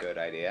a good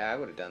idea. I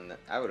would have done that.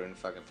 I would have been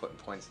fucking putting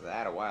points to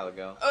that a while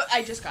ago. Oh,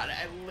 I just got it.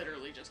 I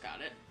literally just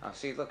got it. Oh,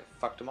 see, look, it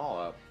fucked them all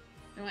up.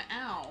 I went,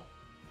 ow.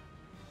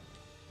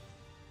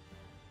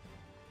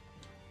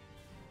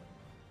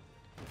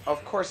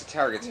 Of course it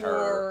targets her.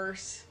 Of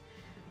course.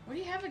 What do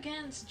you have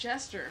against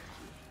Jester?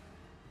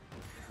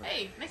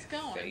 Hey, nice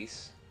going.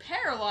 Face.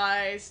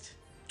 Paralyzed.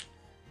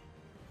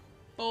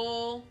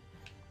 Bull.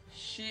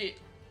 Shit.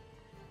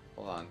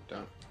 Hold on,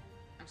 don't.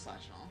 I'm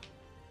slashing all.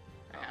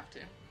 I have to.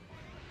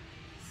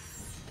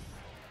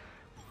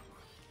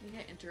 You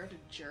get interrupted,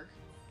 jerk.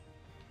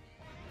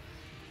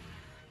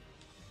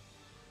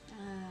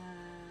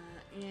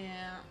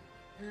 Yeah.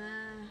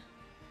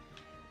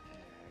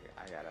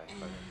 I gotta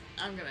fucking...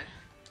 I'm gonna...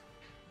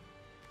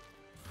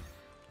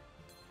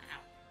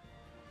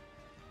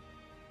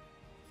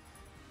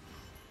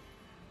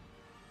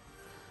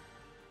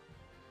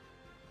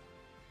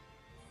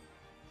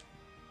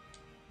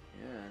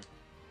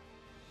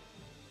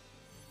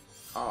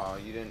 Oh,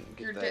 you didn't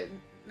get that.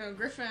 No,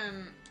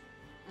 Griffin.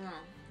 Oh,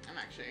 I'm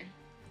actually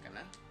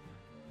gonna.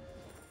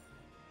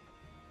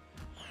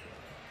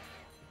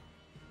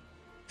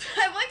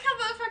 I like how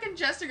the fucking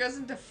jester goes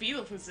into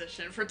fetal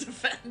position for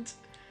defend.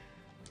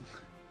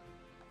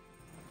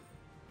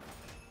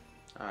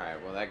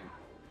 Alright, well that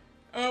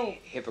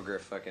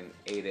hippogriff fucking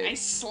ate it. I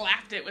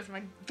slapped it with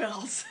my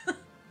belt.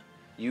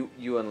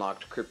 You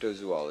unlocked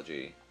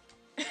cryptozoology.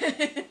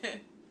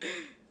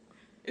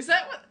 Is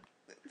that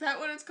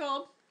what it's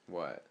called?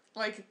 What?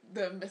 Like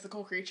the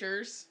mythical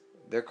creatures?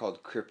 They're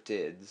called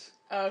cryptids.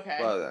 Oh, okay.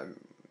 Well,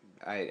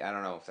 I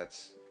don't know if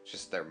that's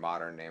just their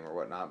modern name or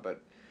whatnot,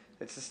 but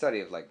it's the study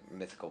of like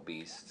mythical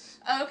beasts.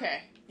 Oh,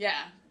 okay.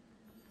 Yeah.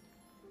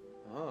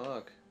 Oh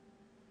look.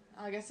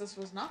 I guess this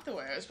was not the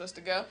way I was supposed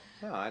to go.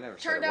 No, I never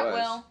Turned said it out was.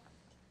 well.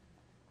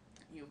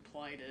 You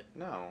implied it.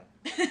 No.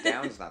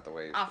 Down's not the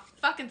way. Ah,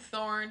 fucking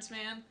thorns,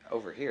 man.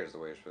 Over here is the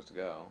way you're supposed to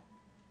go.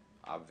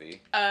 Obvi.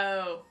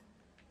 Oh.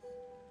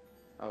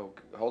 Oh,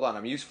 hold on.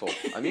 I'm useful.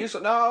 I'm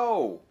useful.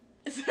 No!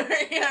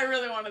 Sorry, I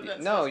really wanted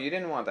that. No, you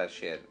didn't want that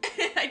shit.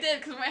 I did,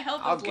 because my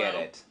health I'll is low. get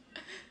it.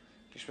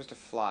 You're supposed to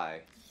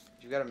fly.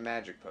 You've got a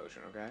magic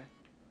potion, okay?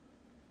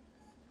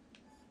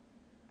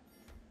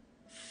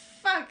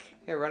 Fuck.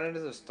 Yeah, run into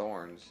those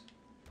thorns.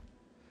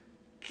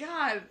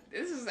 God,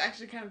 this is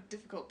actually kind of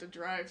difficult to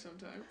drive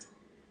sometimes.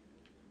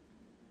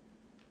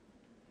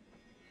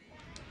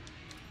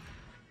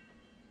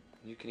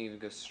 You can even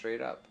go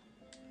straight up.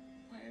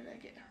 Why did I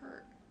get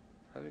hurt?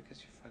 Probably because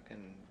you're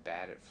fucking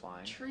bad at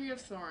flying. Tree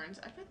of Thorns.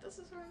 I bet this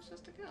is where I'm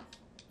supposed to go.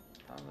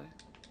 Probably.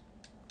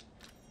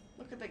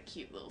 Look at that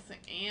cute little thing.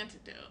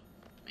 Antidote.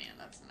 Man,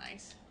 that's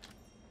nice.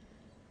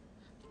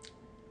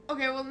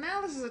 Okay, well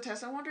now this is a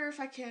test. I wonder if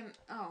I can...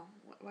 Oh,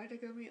 why did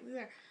I go immediately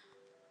there?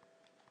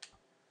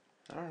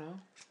 I don't know.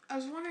 I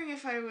was wondering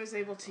if I was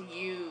able to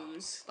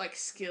use, like,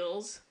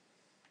 skills.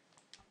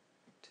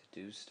 To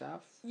do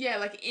stuff? Yeah,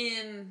 like,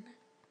 in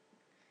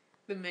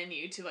the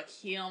menu to, like,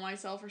 heal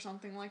myself or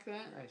something like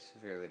that. I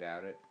severely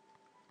doubt it.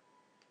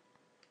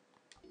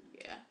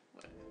 Yeah.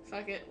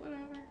 Fuck it.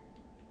 Whatever.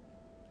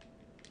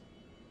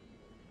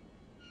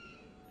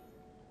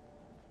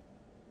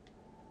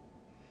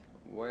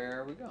 Where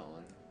are we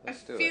going?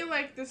 Let's do it. I feel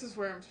like this is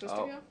where I'm supposed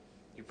to go.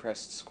 You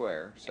pressed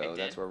square, so I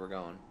that's did. where we're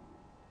going.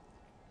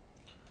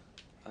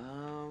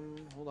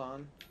 Hold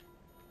on.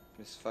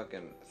 This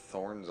fucking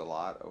thorns a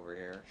lot over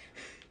here.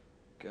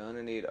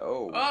 Gonna need...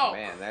 Oh,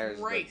 man, there's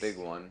Christ. the big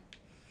one.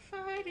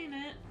 Fighting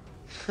it.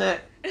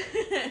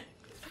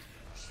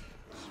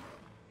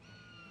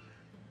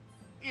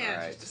 Yeah,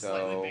 Alright, just a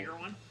slightly bigger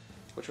one.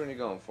 Which one are you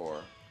going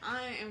for?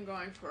 I am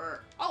going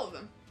for all of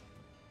them.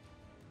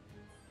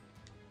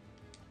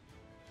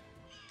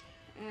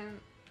 And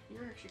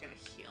you're actually gonna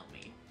heal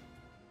me.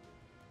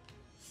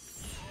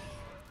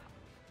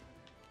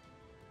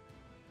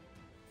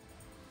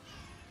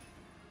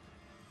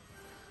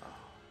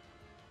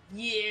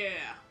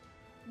 Yeah!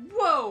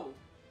 Whoa!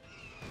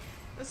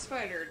 The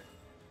spider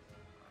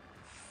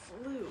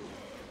flew.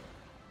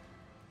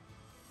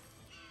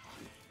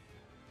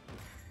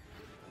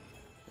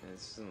 Yeah,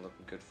 this isn't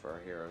looking good for our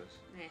heroes.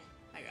 Eh,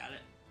 I got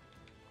it.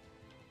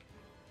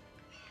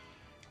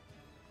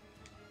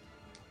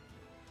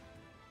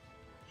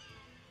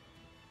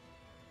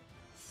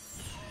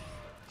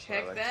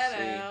 Check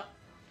that out.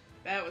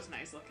 That was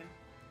nice looking.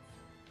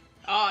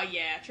 Oh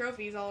yeah,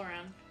 trophies all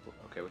around.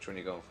 Okay, which one are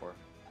you going for?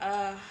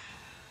 I'm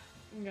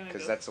gonna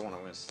Because that's the one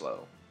I'm going to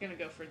slow. Gonna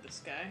go for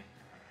this guy.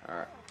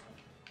 Alright.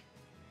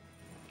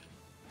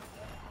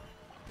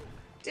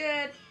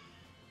 Dead.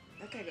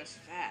 That guy goes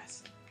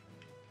fast.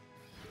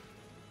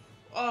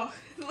 Oh,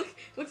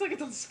 looks like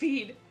it's on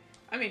speed.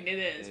 I mean, it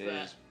is,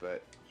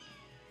 but...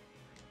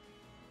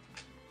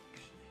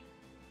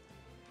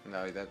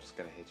 No, that's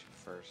going to hit you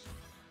first.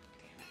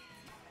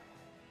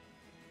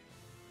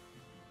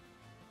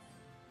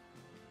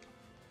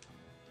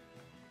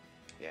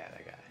 Yeah,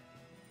 that guy.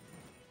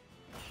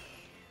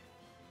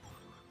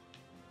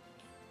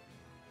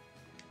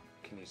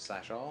 Can you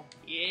slash all?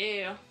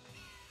 Yeah.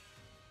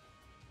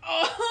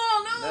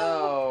 Oh, no!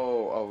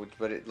 No! Oh,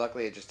 but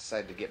luckily it just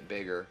decided to get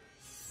bigger.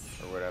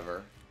 Or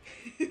whatever.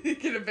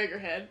 Get a bigger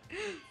head.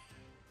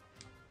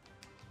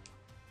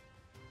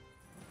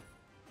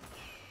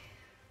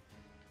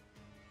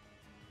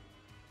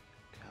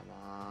 Come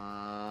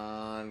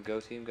on. Go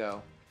team,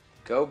 go.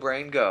 Go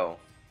brain, go.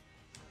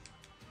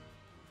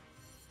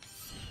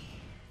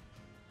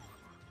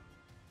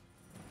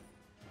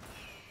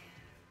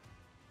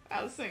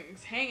 Wow, this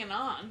thing's hanging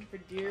on for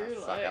dear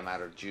life. Fuck, I'm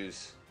out of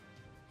juice.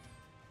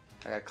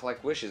 I gotta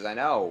collect wishes, I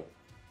know.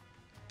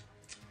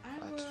 I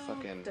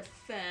will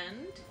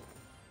defend.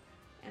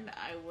 And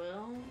I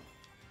will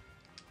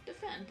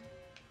defend.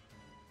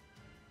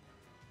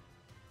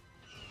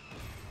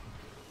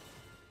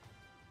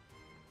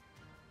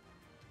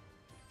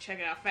 Check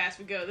out how fast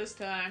we go this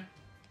time.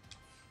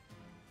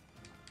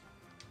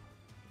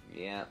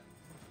 Yeah.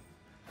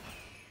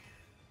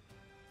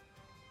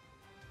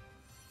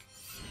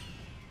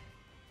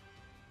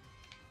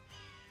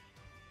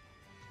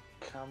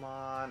 Come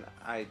on.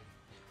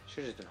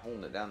 Should have just been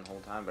holding it down the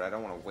whole time, but I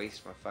don't want to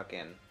waste my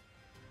fucking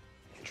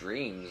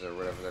dreams or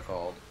whatever they're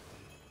called.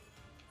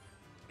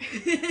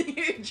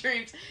 Your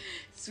dreams.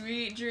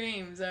 Sweet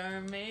dreams are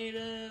made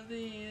of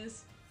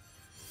these.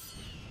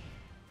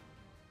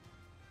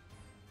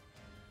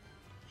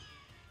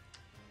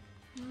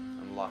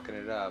 I'm locking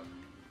it up.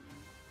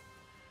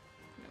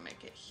 I'm gonna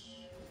make it.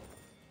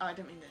 Oh, I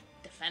didn't mean to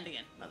defend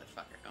again,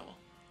 motherfucker. Oh well.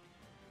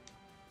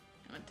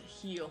 I meant to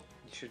heal.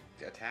 You should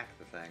attack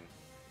the thing.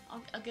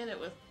 I'll get it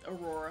with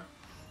Aurora.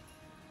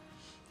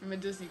 I'm a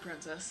Disney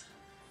princess.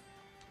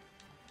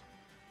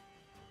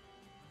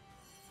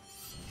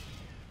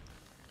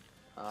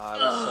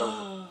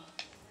 So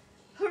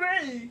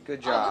hooray!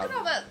 Good job. Oh, look at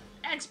all that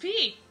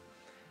XP.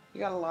 You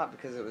got a lot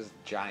because it was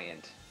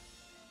giant.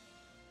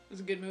 It was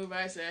a good move,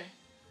 I say.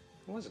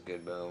 It was a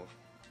good move.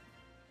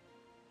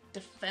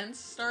 Defense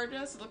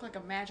Stardust? It looked like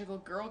a magical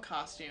girl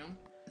costume.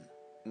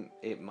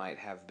 It might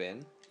have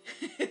been.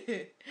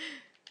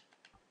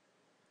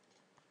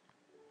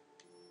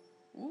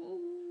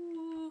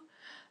 Ooh.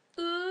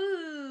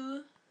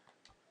 Ooh.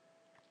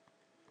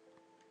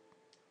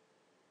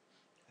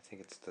 I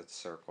think it's the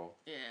circle.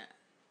 Yeah.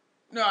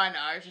 No, I know.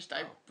 I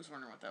was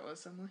wondering what that was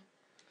suddenly.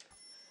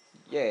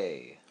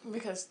 Yay.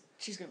 Because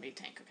she's gonna be a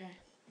tank, okay?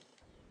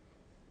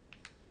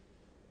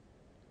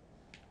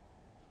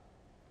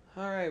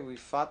 Alright, we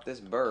fought this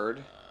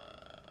bird.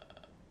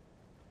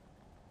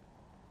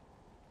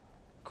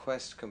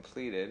 Quest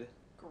completed.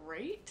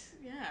 Great.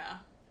 Yeah.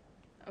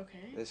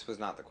 Okay. This was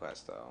not the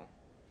quest, though.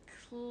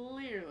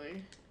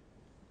 Clearly.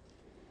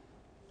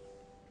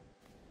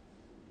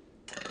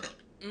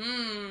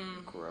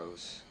 Mmm.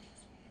 Gross.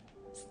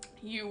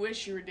 You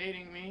wish you were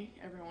dating me,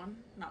 everyone.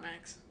 Not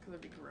Max, because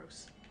that'd be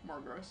gross.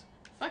 More gross.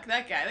 Fuck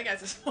that guy. That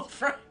guy's a small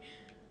fry.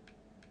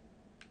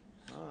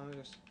 Oh, I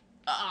just...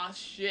 Ah,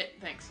 shit.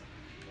 Thanks.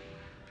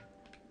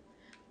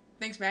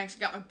 Thanks, Max. You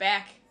got my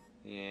back.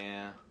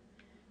 Yeah.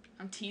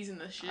 I'm teasing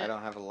this shit. I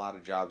don't have a lot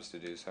of jobs to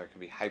do, so I can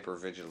be hyper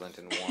vigilant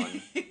in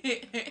one.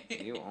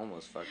 You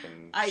almost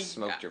fucking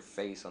smoked your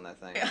face on that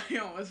thing. I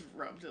almost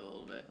rubbed it a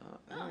little bit.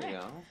 There you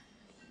go.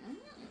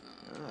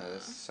 Oh,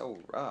 this is so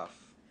rough.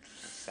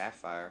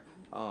 Sapphire.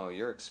 Oh,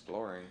 you're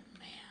exploring.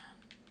 Man.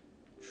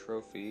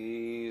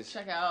 Trophies.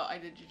 Check out. I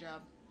did your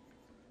job.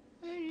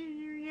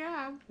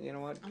 Yeah. You know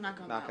what? I'm not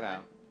going Knock that it way.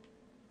 out.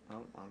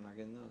 Oh, I'm not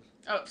getting those.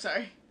 Oh,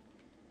 sorry.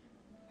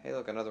 Hey,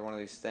 look, another one of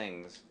these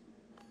things.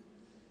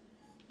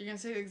 You're gonna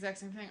say the exact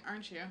same thing,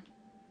 aren't you?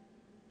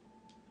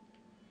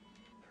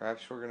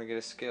 Perhaps we're gonna get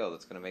a skill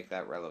that's gonna make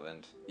that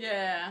relevant.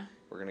 Yeah.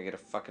 We're gonna get a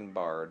fucking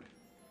bard.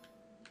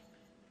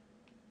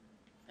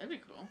 That'd be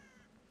cool.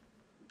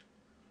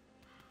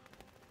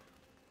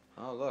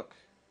 Oh, look.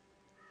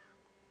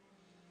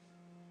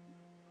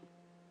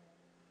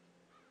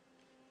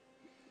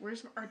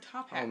 Where's our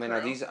top hat? Oh man, crow?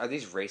 are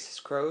these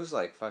racist crows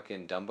like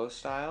fucking Dumbo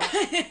style?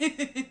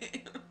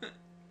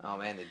 Oh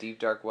man, the deep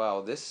dark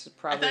well. This is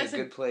probably a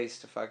good place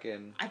to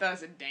fucking. I thought it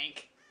was a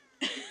dank.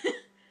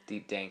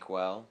 Deep dank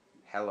well.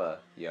 Hella,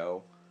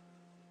 yo.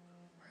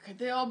 Where could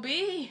they all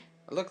be?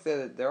 Look,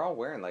 they're all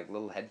wearing like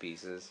little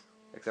headpieces,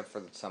 except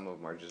for some of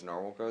them are just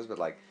normal crows. But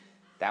like,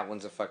 that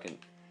one's a fucking.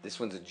 This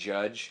one's a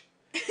judge.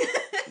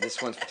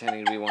 This one's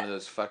pretending to be one of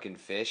those fucking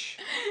fish.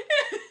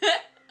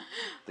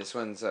 This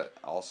one's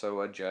also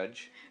a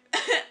judge.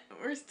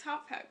 Where's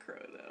Top Hat Crow,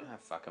 though? Ah,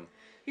 fuck him.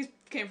 He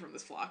came from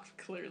this flock,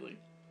 clearly.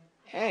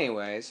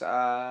 Anyways,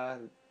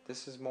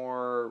 this is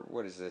more,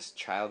 what is this,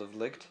 Child of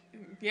Licht?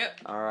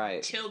 Yep.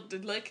 Alright. Child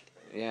of Licht.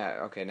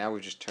 Yeah, okay, now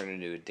we've just turned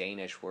into a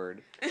Danish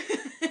word.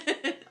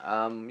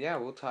 Yeah,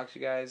 we'll talk to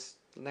you guys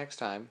next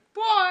time.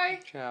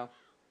 Bye! Ciao.